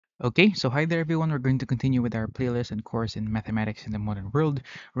Okay, so hi there everyone. We're going to continue with our playlist and course in mathematics in the modern world.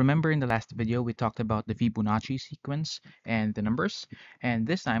 Remember in the last video we talked about the Fibonacci sequence and the numbers, and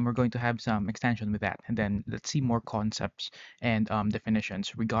this time we're going to have some extension with that. And then let's see more concepts and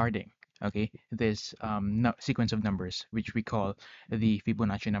definitions regarding this sequence of numbers, which we call the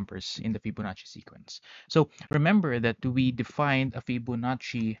Fibonacci numbers in the Fibonacci sequence. So remember that we defined a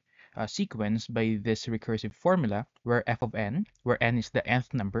Fibonacci sequence by this recursive formula where f of n, where n is the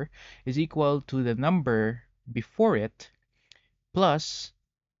nth number, is equal to the number before it plus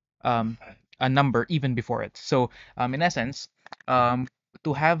um, a number even before it. So in essence, um,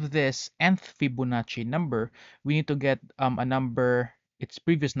 to have this nth Fibonacci number, we need to get a number, its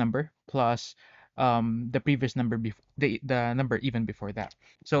previous number plus the previous number the number even before that.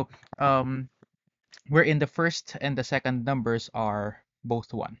 So um, wherein the first and the second numbers are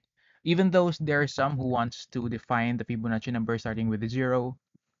both 1. Even though there are some who wants to define the Fibonacci number starting with a 0.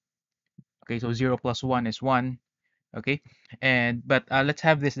 Okay, so 0 plus 1 is 1. Okay, but let's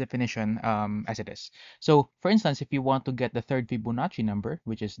have this definition as it is. So for instance, if you want to get the third Fibonacci number,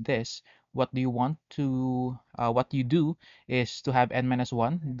 which is this, what you do is to have n minus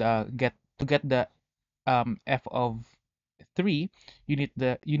 1, get the f of 3,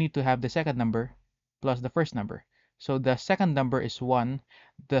 you need to have the second number plus the first number. So the second number is 1,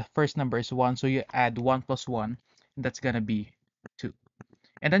 the first number is 1, so you add 1 plus 1, and that's gonna be 2.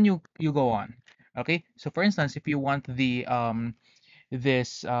 And then you go on. Okay? So for instance, if you want the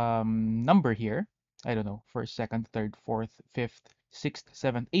this number here, I don't know, first, second, third, fourth, fifth, sixth,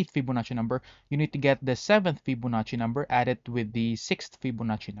 seventh, eighth Fibonacci number, you need to get the seventh Fibonacci number added with the sixth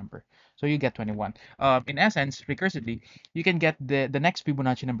Fibonacci number. So you get 21. In essence, recursively, you can get the next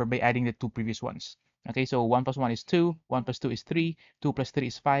Fibonacci number by adding the two previous ones. Okay, so 1 plus 1 is 2, 1 plus 2 is 3, 2 plus 3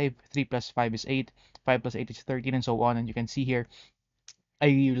 is 5, 3 plus 5 is 8, 5 plus 8 is 13, and so on. And you can see here,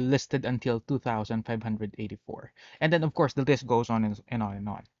 I listed until 2584. And then, of course, the list goes on and on and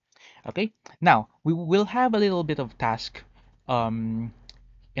on. Okay, now we will have a little bit of task um,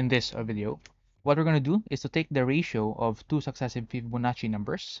 in this video. What we're going to do is to take the ratio of two successive Fibonacci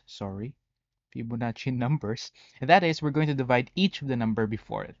numbers. Sorry, Fibonacci numbers. And that is, we're going to divide each of the number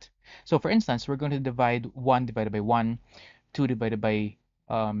before it. So for instance, we're going to divide 1 divided by 1, 2 divided by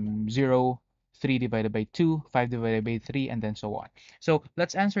 0, 3 divided by 2, 5 divided by 3, and then so on. So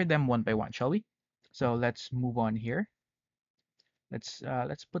let's answer them one by one, shall we? So let's move on here. Let's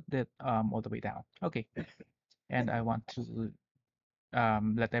put that all the way down. Okay, and I want to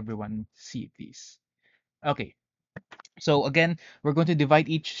let everyone see these. Okay, so again, we're going to divide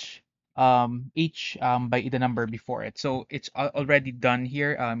each by the number before it. So it's already done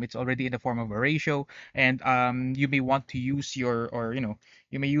here. It's already in the form of a ratio, and you may want to use you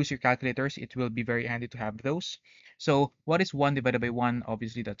may use your calculators. It will be very handy to have those. So what is 1 divided by 1?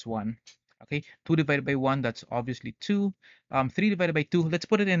 Obviously that's 1. Okay, 2 divided by 1, that's obviously 2. 3 divided by 2, let's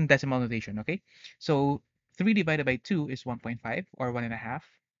put it in decimal notation. Okay, so 3 divided by 2 is 1.5 or 1.5.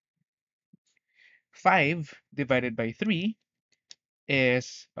 5 divided by 3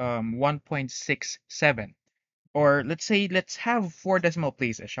 is 1.67. Or let's have four decimal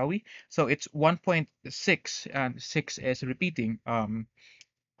places, shall we? So it's 1.6, and 6 is repeating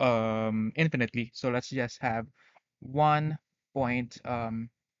infinitely. So let's just have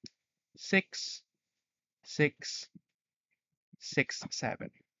 1.6667.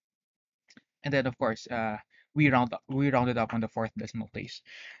 And then of course we rounded up on the fourth decimal place.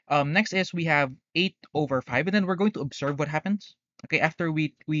 Next is we have 8 over 5, and then we're going to observe what happens. Okay, after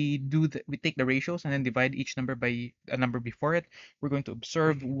we take the ratios and then divide each number by a number before it, we're going to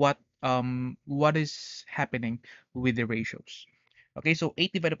observe what is happening with the ratios. Okay, so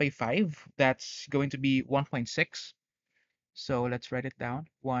 8 divided by 5, that's going to be 1.6. So let's write it down.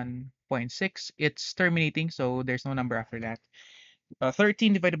 1.6. It's terminating, so there's no number after that.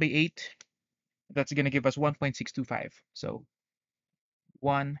 13 divided by 8, that's going to give us 1.625. So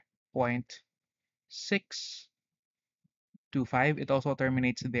 1.625. It also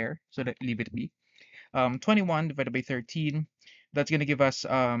terminates there, so that leave it be. 21 divided by 13, that's going to give us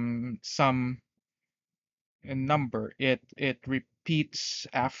some number. It repeats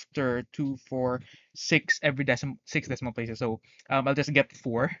after 2, 4, 6 every six decimal places. So I'll just get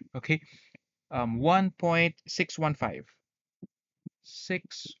 4. Okay. 1.615.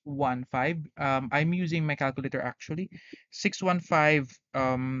 615. I'm using my calculator actually.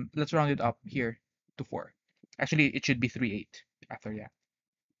 615. Let's round it up here to 4. Actually, it should be 38 after that.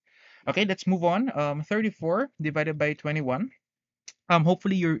 Okay, let's move on. 34 divided by 21.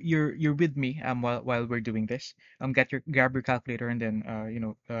 Hopefully you're with me while we're doing this. Grab your calculator and then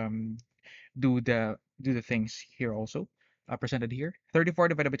do the things here also. presented here. 34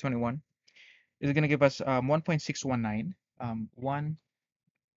 divided by 21 is going to give us 1.619,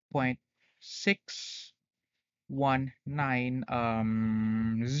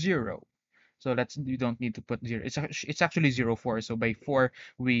 1.619 0. So that's, you don't need to put 0. It's actually 0.4. So by 4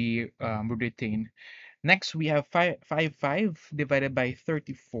 we would retain. Next we have 5 divided by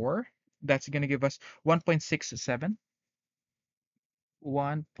 34. That's going to give us 1.67.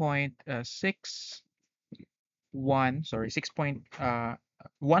 1.61, sorry,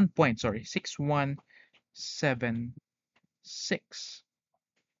 1 point, sorry, 6176.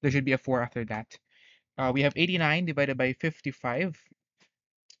 There should be a 4 after that. We have 89 divided by 55.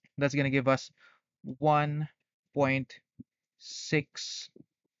 That's going to give us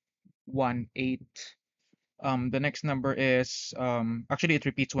 1.618. The next number is, actually it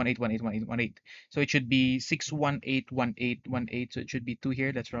repeats 18181818. So it should be 6181818. So it should be 2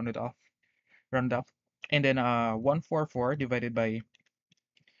 here. Let's round it off. Round up. And then 144 divided by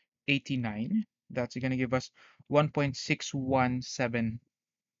 89. That's going to give us 1.6179.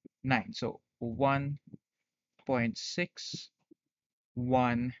 So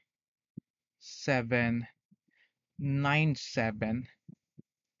 1.6197.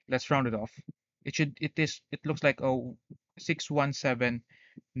 Let's round it off. It looks like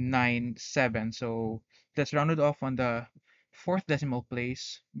 61797. So let's round it off on the fourth decimal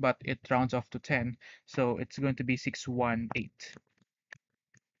place, but it rounds off to 10. So it's going to be 618.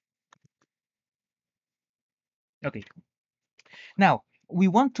 Okay. Now we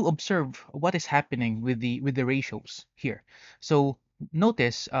want to observe what is happening with the ratios here. So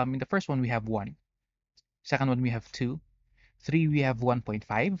notice in the first one we have 1, second one we have 2, 3 we have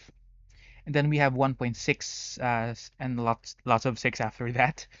 1.5, and then we have 1.6 and lots of 6 after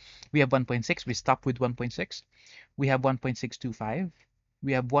that. We have 1.6, we stop with 1.6. We have 1.625,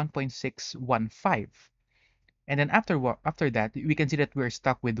 we have 1.615, and then after that we can see that we're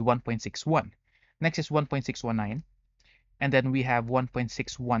stuck with 1.61. Next is 1.619, and then we have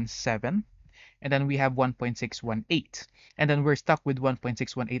 1.617, and then we have 1.618, and then we're stuck with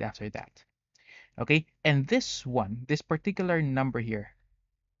 1.618 after that. Okay, and this particular number here,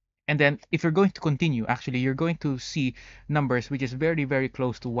 and then if you're going to continue, actually you're going to see numbers which is very, very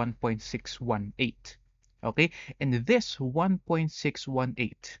close to 1.618. Okay, and this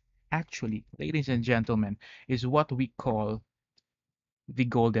 1.618 actually, ladies and gentlemen, is what we call the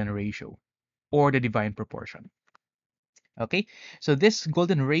golden ratio or the divine proportion. Okay, so this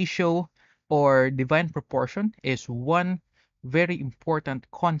golden ratio or divine proportion is one very important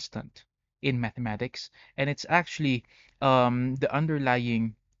constant in mathematics, and it's actually the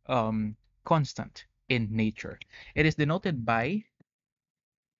underlying constant in nature. It is denoted by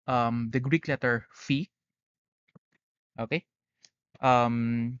the Greek letter phi, okay,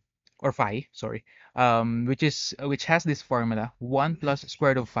 um, or phi, sorry, which has this formula: 1 plus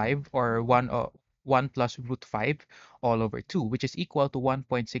square root of 5, or 1 plus root 5 all over 2, which is equal to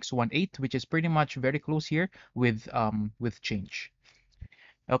 1.618, which is pretty much very close here with change.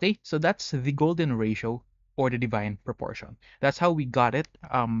 Okay, so that's the golden ratio or the divine proportion. That's how we got it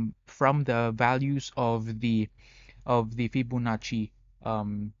from the values of the Fibonacci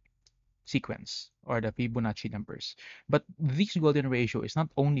um, sequence or the Fibonacci numbers. But this golden ratio is not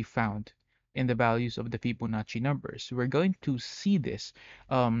only found in the values of the Fibonacci numbers. We're going to see this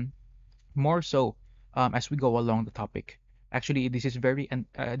more so as we go along the topic. Actually, this is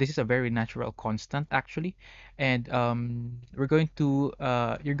a very natural constant actually, and you're going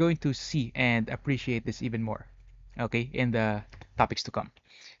to see and appreciate this even more, okay, in the topics to come.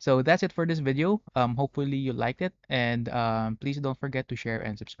 So that's it for this video. Hopefully you liked it, and please don't forget to share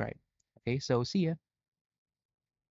and subscribe. Okay, so see ya.